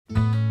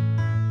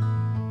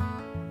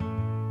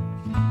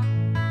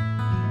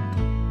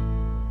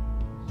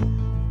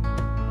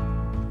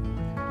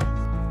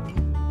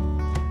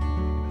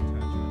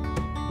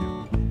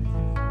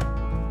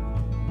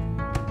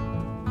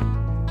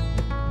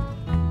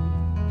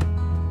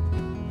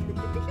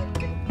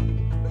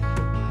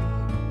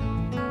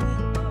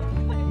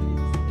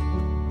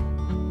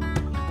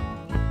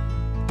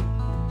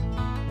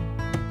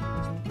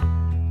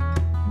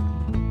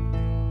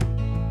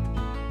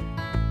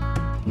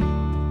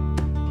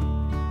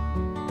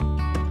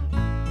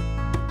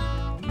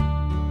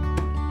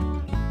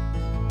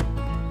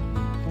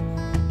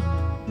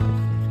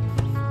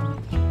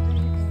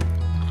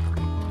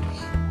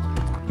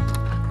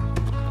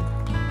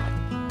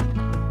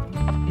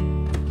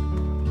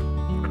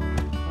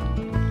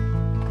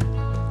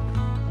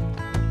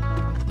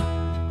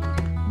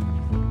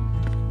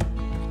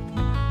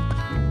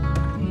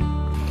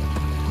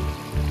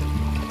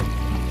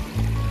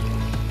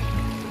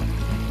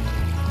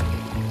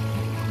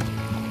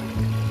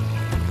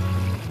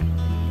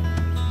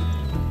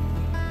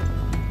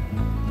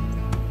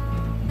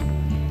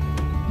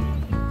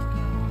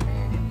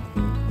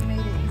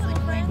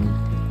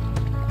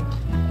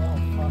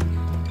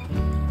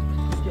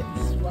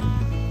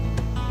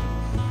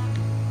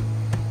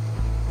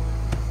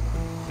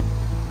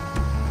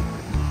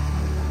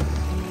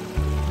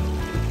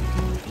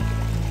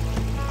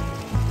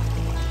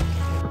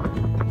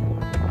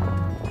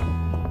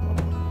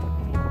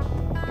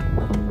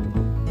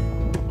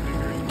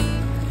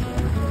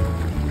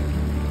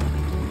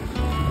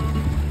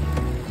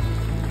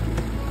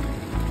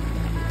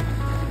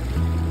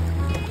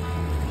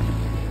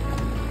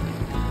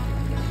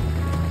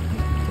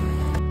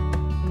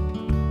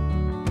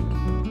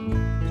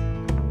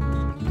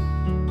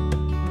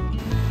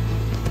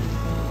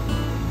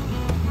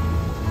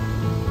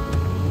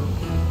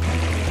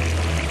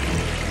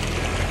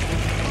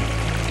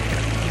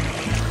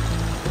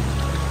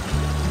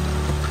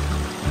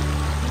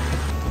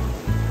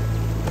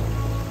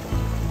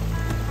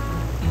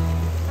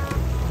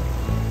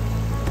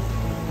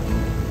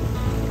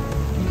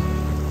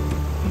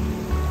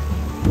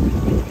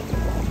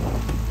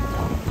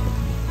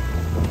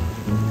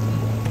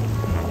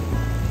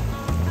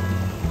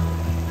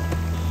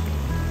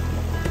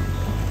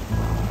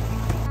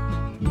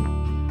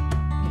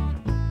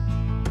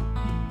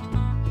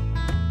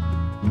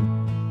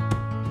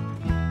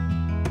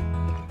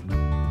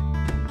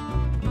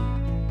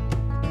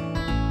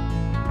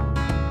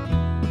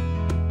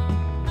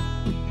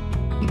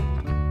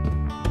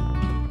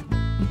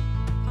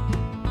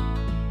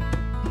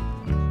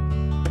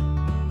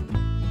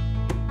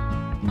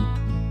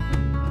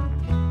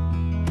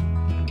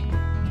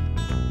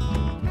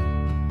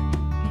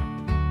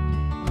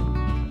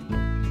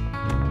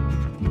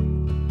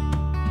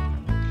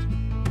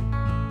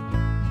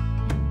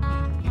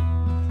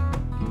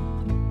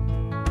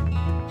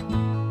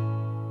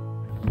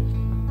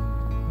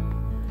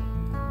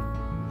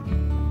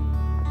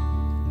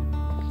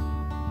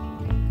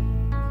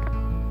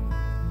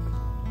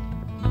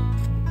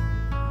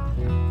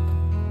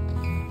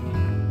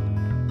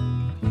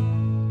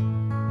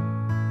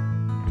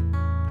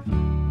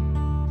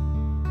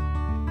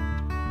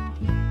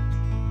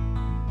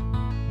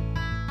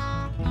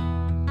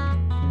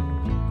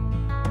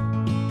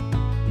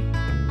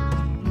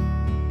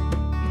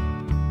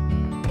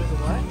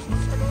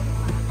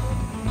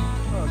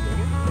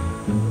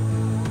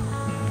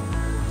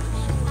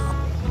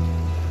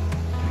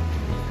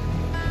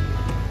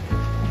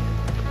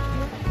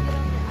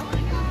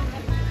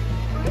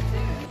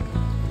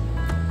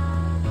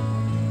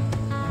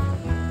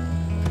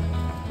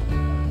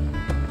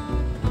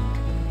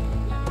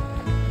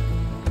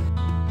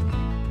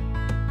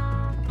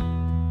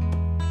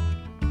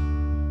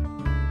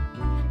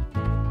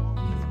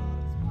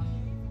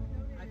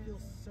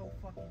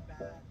fucking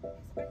bad.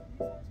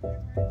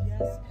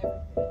 Yes,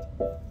 everything.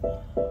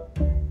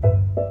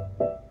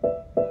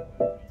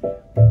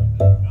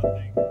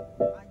 Nothing.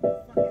 I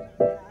fucking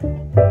I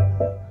fucking died.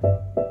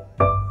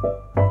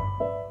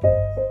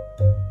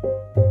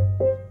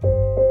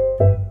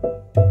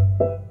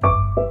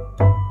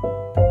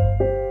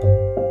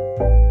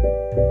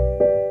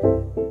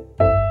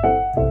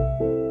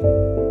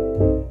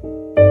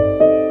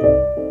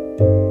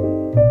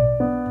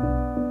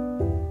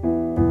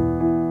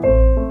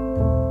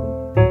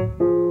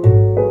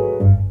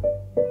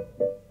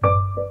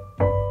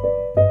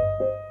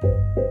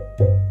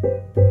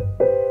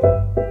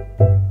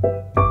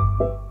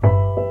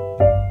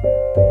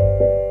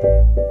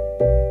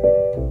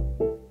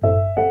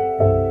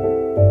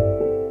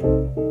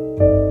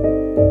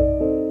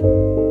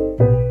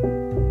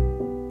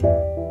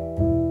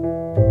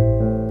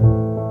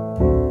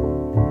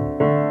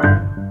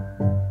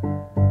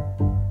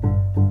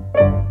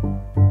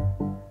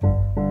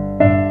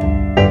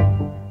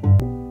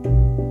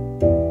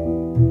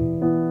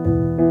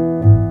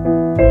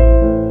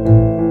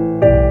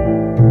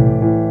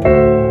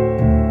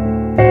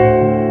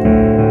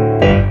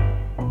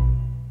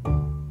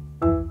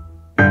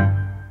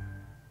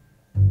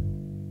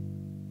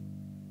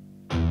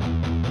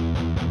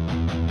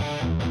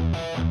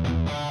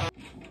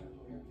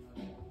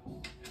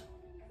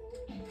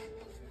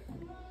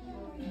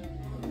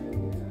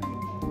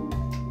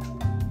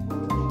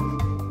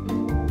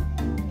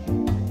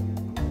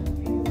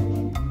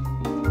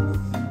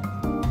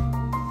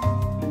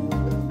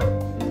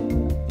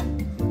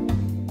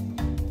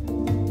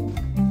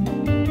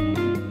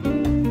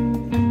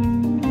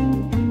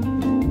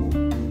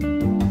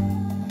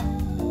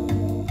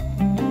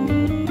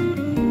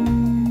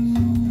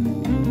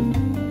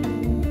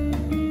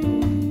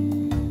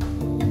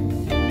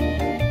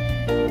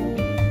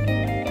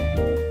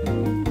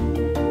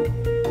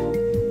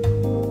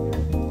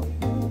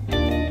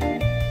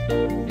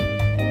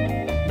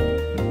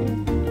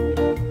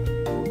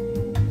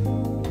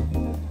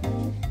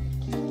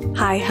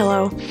 Hi,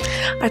 hello.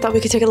 I thought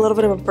we could take a little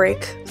bit of a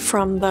break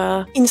from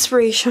the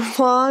inspiration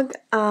vlog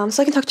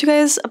so I can talk to you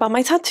guys about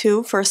my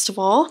tattoo, first of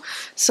all.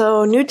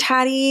 So, new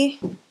tatty.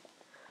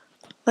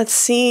 Let's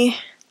see.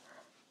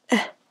 I'll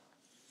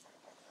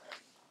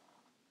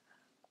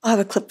have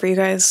a clip for you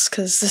guys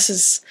because this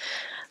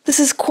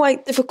is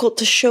quite difficult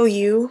to show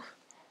you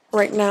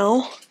right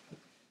now.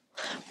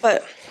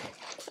 But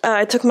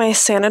I took my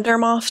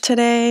Sanoderm off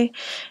today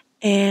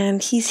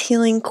and he's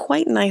healing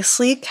quite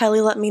nicely. Kelly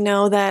let me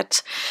know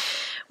that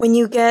when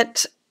you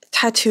get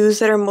tattoos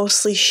that are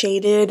mostly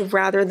shaded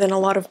rather than a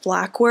lot of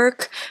black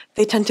work,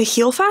 they tend to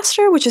heal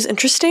faster, which is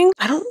interesting.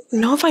 I don't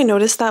know if I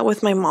noticed that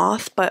with my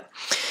moth, but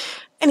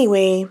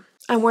anyway,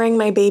 I'm wearing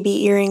my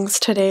baby earrings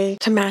today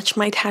to match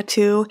my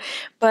tattoo,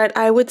 but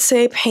I would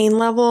say pain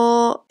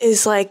level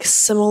is like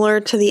similar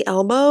to the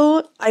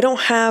elbow. I don't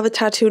have a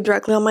tattoo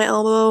directly on my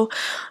elbow,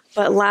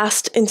 but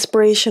last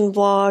inspiration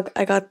vlog,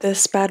 I got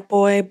this bad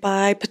boy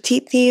by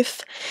Petite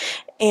Thief.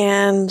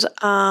 And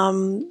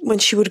when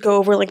she would go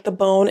over like the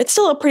bone, it's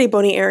still a pretty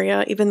bony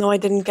area, even though I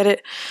didn't get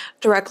it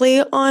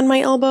directly on my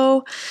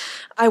elbow.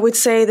 I would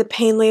say the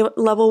pain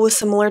level was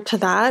similar to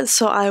that.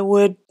 So I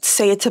would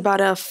say it's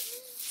about a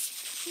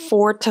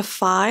 4 to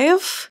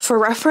 5. For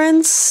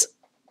reference,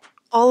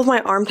 all of my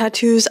arm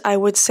tattoos, I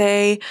would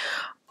say,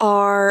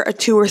 are a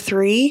 2 or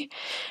 3.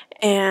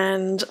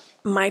 And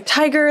my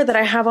tiger that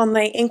I have on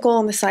my ankle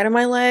on the side of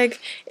my leg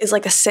is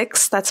like a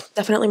 6. That's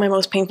definitely my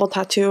most painful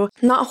tattoo.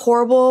 Not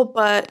horrible,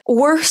 but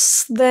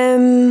worse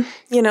than,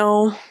 you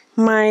know,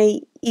 my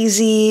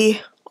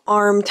easy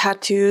arm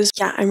tattoos.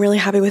 Yeah, I'm really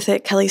happy with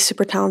it. Kelly's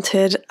super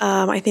talented.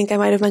 I think I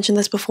might have mentioned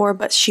this before,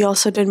 but she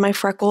also did my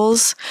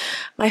freckles.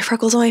 My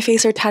freckles on my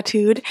face are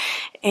tattooed,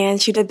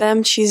 and she did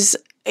them. She's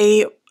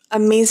a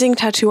amazing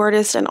tattoo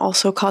artist and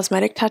also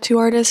cosmetic tattoo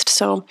artist,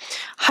 so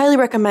highly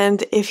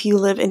recommend if you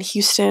live in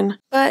Houston.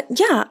 But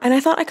yeah, and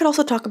I thought I could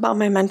also talk about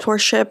my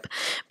mentorship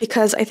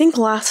because I think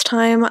last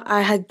time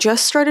I had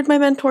just started my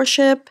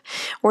mentorship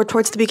or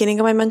towards the beginning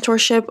of my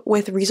mentorship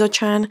with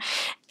Rizo-chan,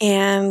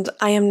 and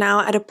I am now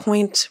at a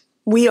point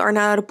we are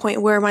now at a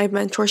point where my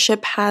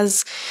mentorship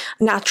has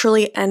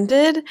naturally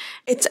ended.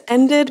 It's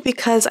ended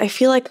because I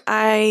feel like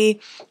I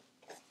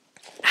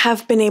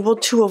have been able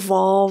to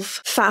evolve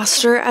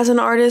faster as an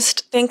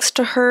artist thanks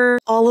to her.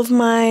 All of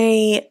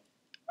my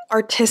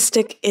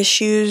artistic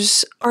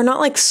issues are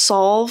not like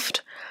solved,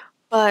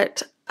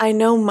 but I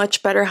know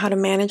much better how to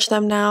manage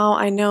them now.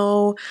 I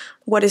know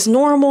what is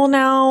normal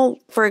now.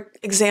 For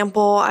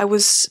example, I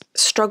was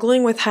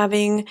struggling with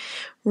having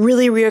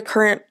really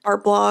reoccurrent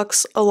art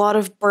blocks, a lot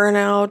of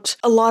burnout,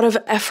 a lot of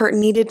effort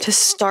needed to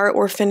start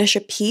or finish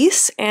a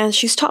piece, and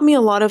she's taught me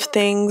a lot of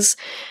things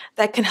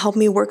that can help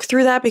me work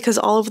through that because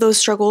all of those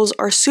struggles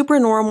are super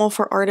normal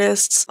for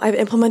artists. I've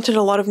implemented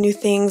a lot of new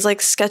things like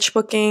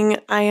sketchbooking.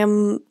 I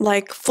am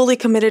like fully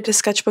committed to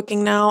sketchbooking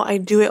now. I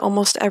do it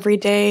almost every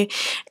day,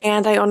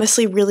 and I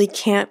honestly really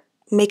can't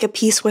make a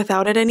piece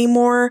without it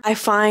anymore. I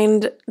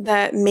find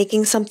that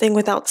making something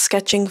without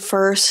sketching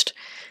first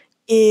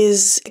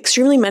is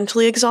extremely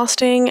mentally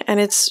exhausting, and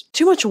it's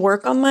too much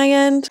work on my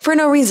end for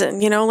no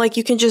reason, you know, like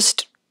you can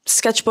just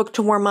sketchbook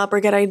to warm up or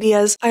get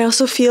ideas. I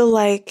also feel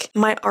like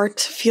my art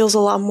feels a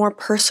lot more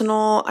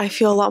personal. I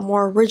feel a lot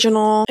more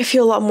original. I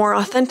feel a lot more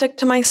authentic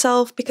to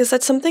myself, because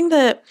that's something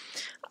that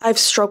I've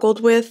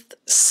struggled with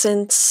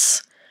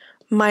since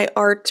my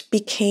art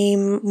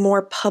became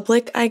more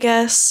public, I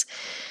guess.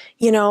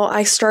 You know,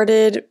 I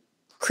started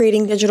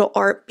creating digital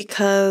art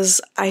because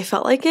I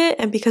felt like it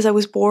and because I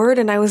was bored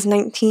and I was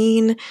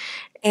 19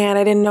 and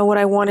I didn't know what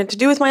I wanted to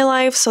do with my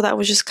life, so that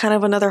was just kind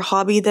of another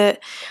hobby that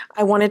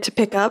I wanted to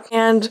pick up.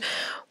 And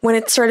when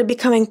it started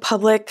becoming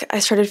public, I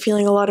started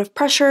feeling a lot of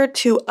pressure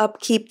to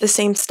upkeep the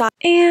same style.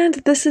 And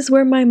this is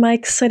where my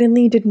mic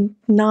suddenly did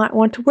not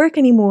want to work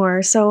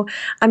anymore, so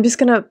I'm just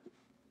gonna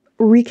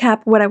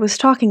recap what I was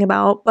talking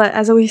about. But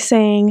as I was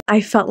saying,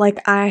 I felt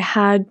like I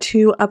had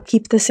to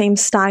upkeep the same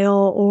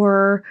style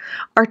or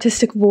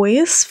artistic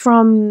voice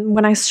from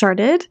when I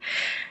started.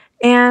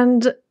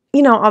 And,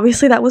 you know,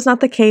 obviously that was not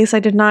the case. I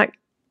did not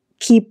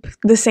keep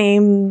the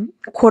same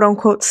quote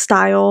unquote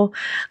style.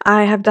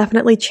 I have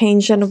definitely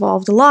changed and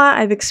evolved a lot.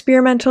 I've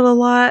experimented a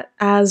lot,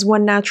 as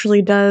one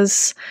naturally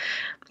does,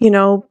 you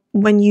know,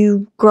 when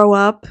you grow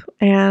up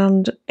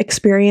and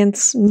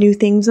experience new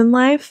things in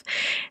life.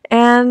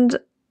 And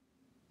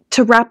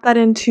to wrap that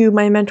into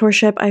my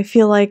mentorship, I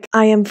feel like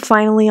I am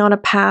finally on a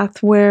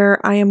path where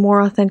I am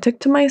more authentic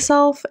to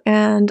myself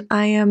and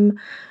I am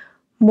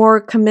more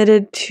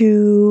committed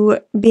to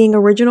being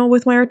original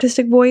with my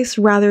artistic voice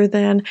rather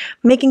than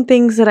making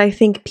things that I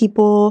think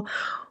people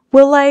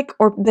will like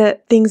or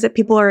that things that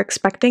people are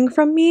expecting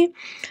from me.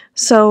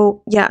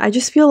 So yeah, I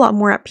just feel a lot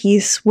more at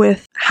peace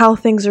with how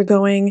things are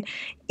going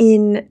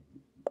in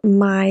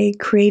my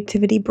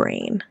creativity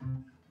brain.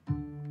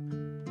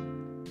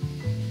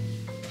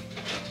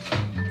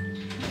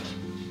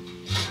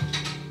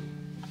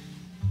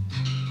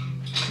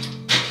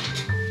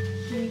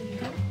 There you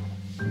go.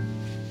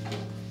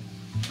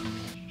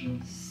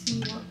 Let's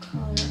see what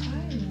color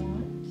I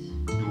want.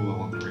 Ooh, I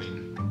want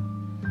green.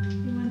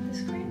 You want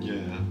this green?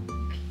 Yeah.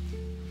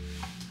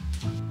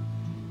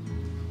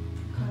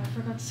 God, I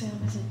forgot Sam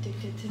is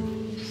addicted to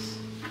these.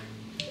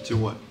 To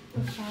what?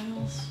 The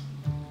files.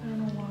 I don't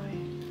know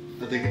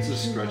why. I think it's a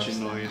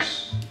scratching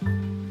noise.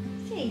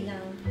 Say no.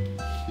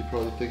 He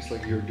probably thinks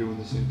like you're doing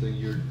the same thing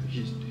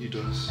he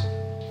does.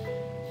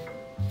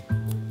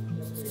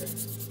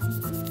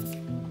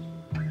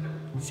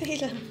 Say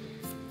no.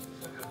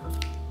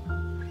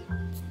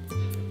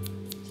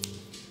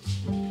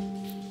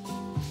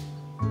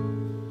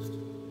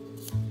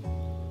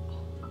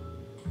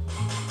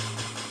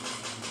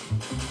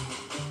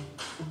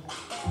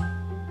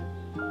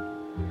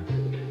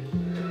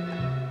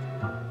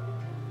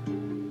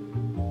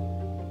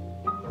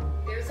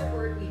 There's a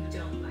word we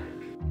don't like.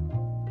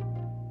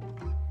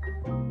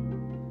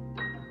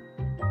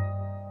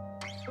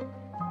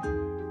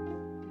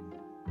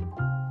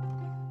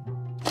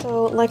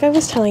 So, like I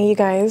was telling you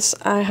guys,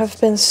 I have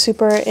been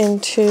super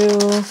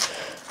into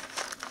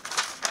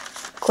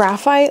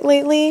graphite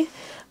lately,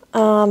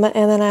 and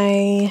then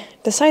I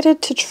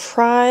decided to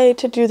try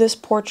to do this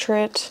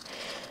portrait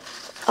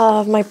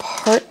of my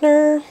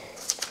partner.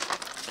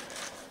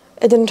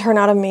 It didn't turn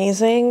out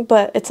amazing,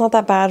 but it's not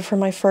that bad for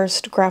my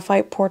first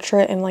graphite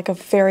portrait in like a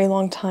very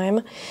long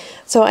time.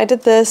 So I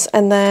did this,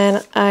 and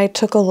then I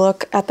took a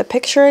look at the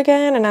picture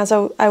again, and as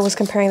I was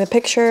comparing the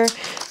picture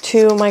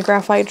to my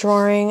graphite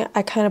drawing,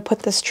 I kind of put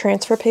this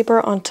transfer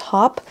paper on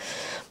top,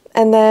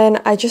 and then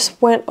I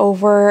just went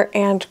over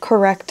and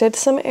corrected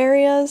some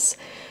areas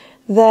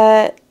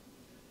that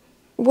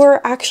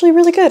were actually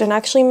really good and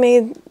actually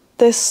made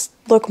this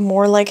look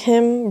more like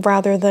him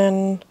rather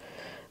than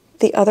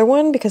the other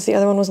one, because the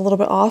other one was a little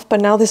bit off,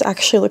 but now this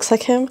actually looks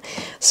like him.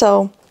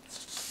 So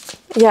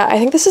yeah, I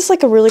think this is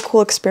like a really cool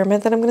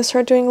experiment that I'm going to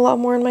start doing a lot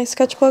more in my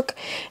sketchbook.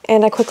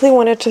 And I quickly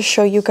wanted to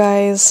show you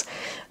guys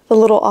the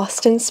little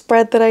Austin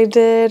spread that I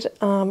did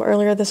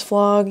earlier this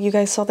vlog. You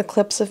guys saw the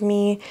clips of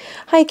me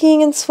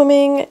hiking and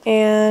swimming,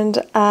 and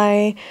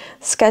I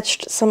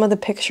sketched some of the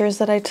pictures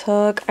that I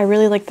took. I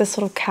really like this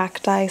little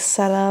cacti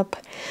setup.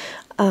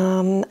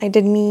 I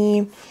did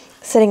me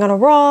sitting on a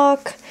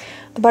rock,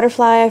 the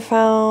butterfly I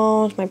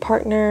found, my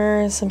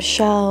partner, some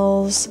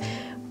shells.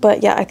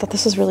 But yeah, I thought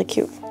this was really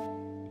cute.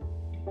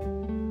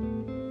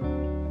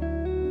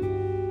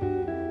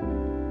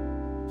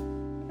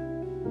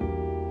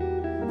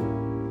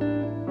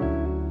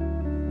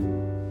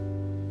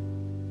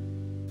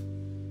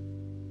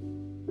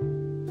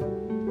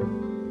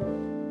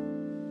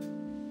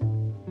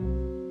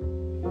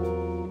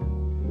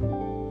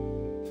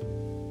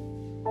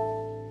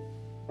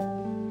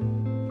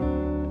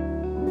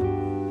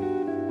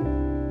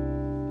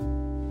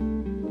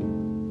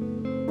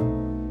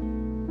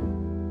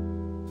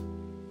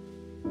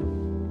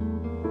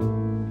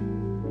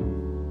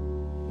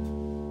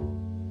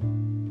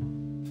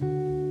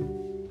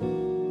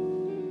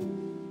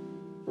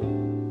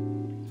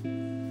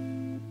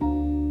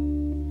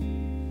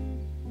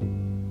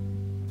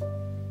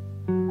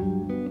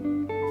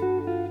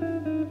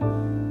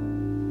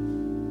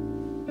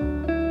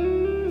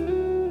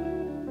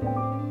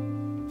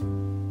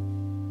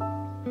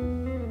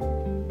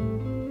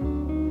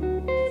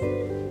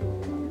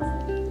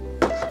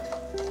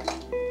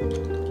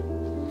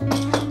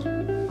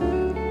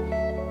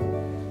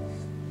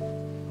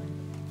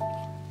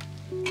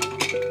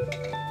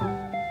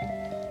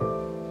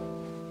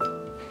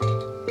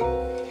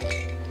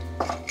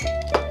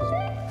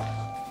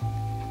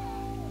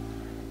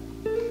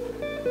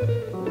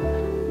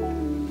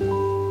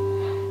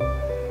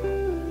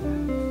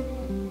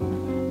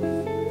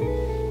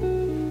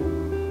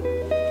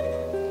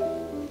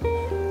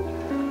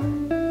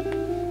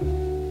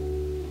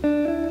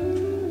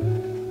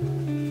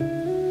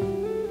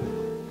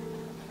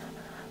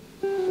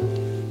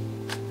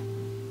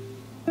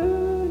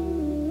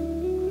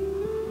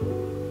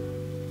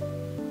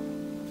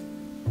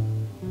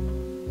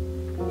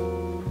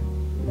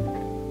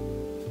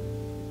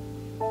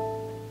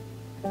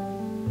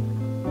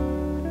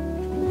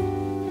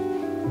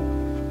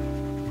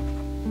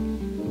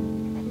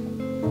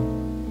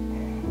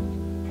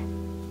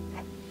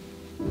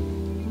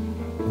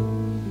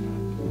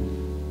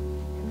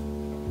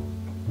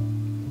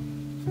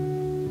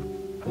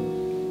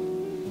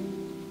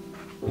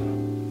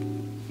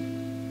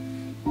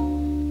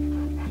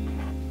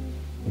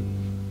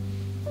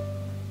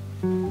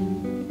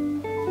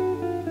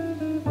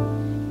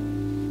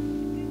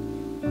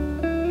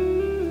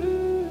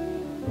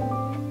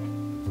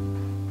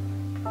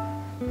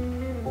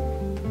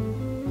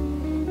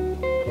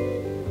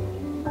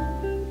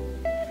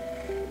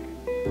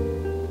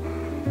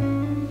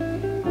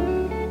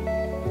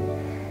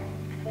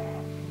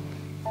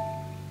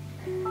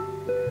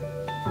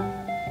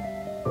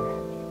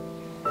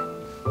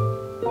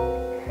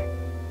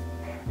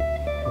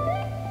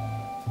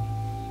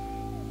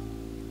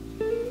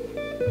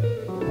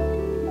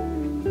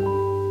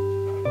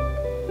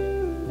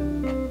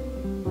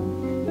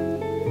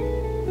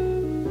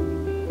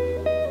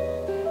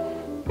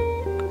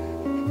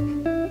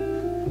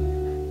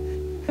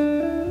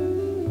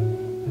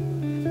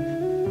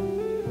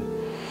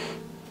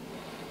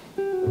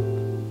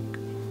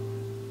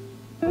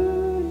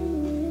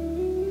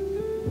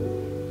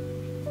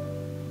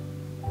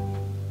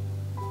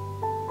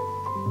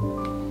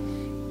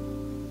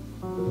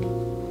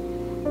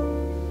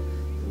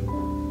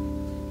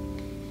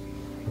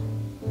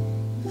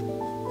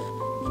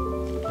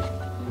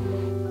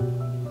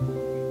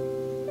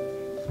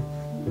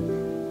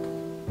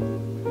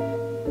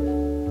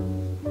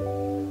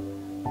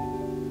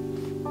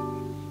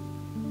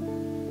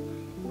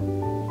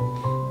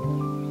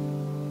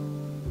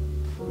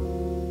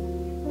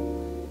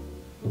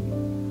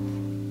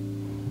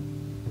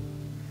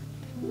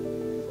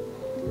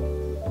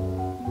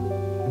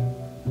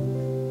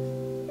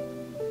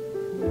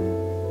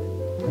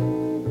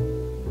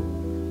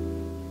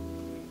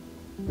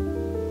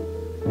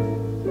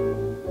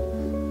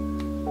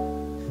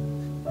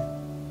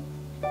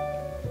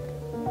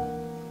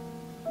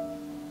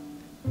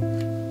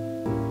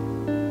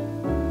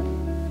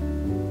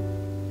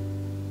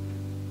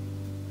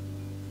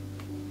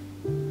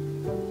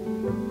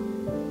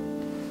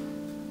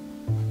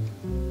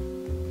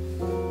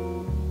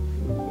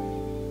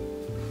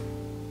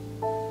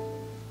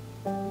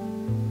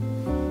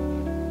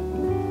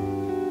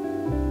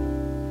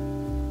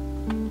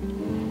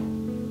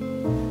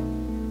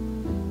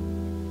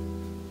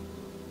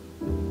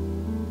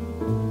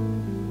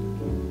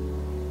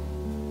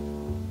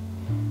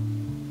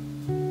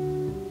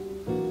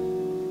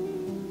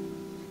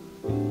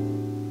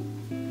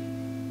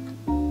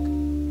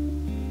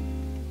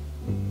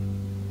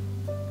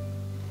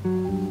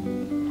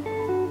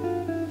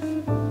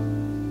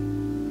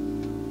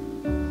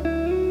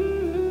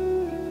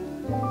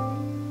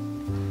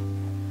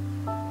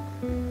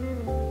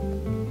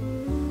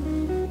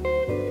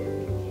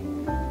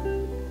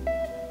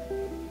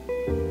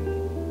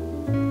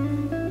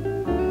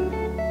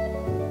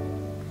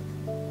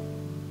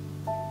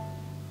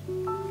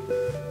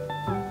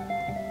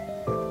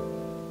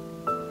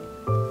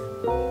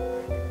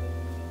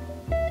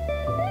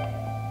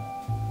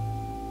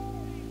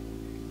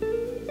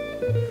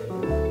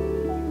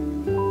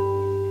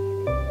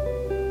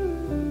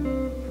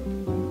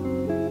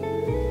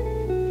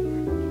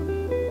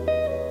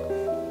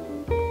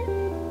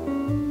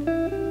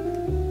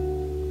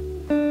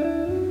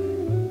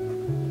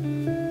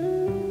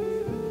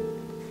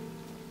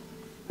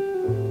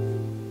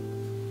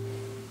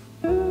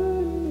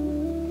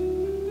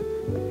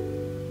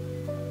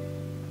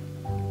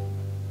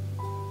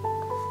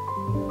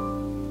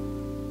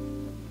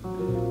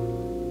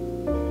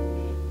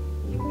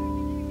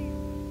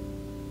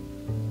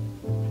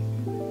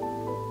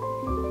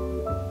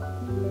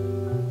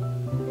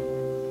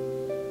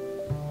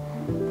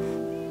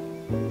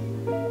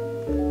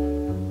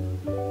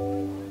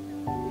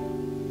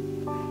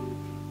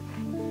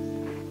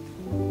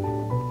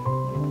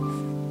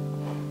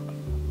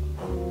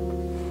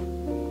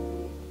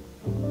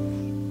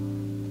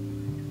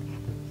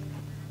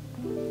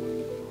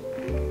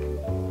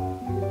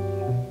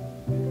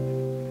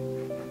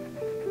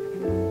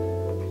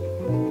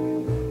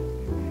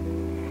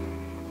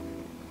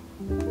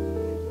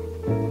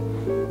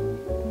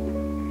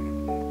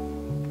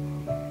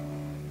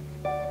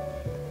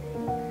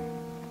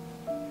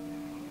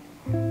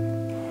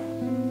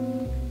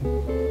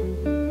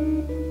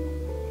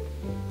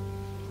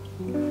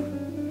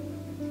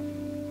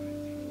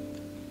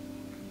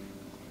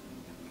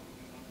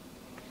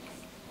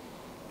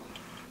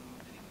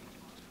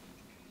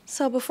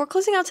 So before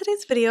closing out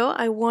today's video,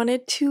 I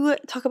wanted to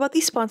talk about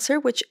the sponsor,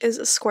 which is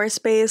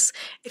Squarespace.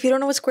 If you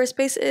don't know what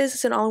Squarespace is,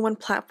 it's an all-in-one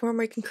platform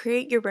where you can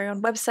create your very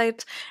own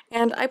website.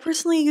 And I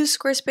personally use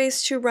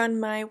Squarespace to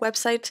run my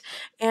website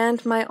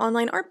and my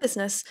online art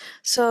business.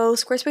 So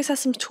Squarespace has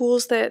some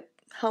tools that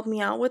help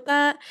me out with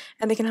that,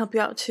 and they can help you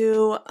out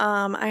too.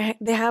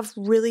 They have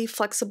really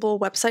flexible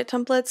website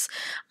templates.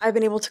 I've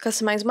been able to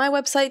customize my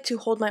website to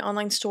hold my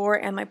online store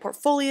and my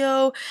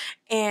portfolio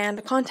and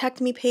a contact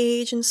me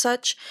page and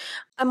such.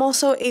 I'm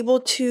also able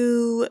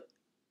to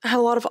have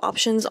a lot of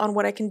options on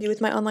what I can do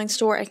with my online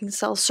store. I can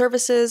sell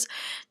services,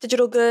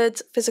 digital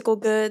goods, physical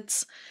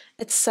goods,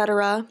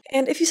 etc.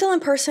 And if you sell in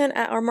person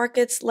at our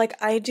markets like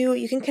I do,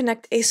 you can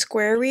connect a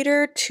Square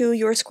Reader to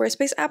your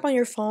Squarespace app on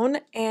your phone,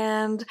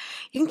 and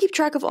you can keep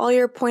track of all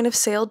your point of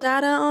sale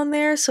data on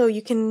there, so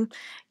you can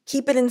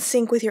keep it in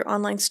sync with your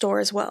online store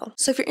as well.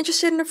 So if you're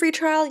interested in a free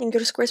trial, you can go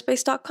to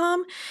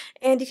squarespace.com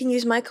and you can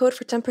use my code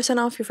for 10%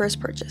 off your first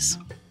purchase.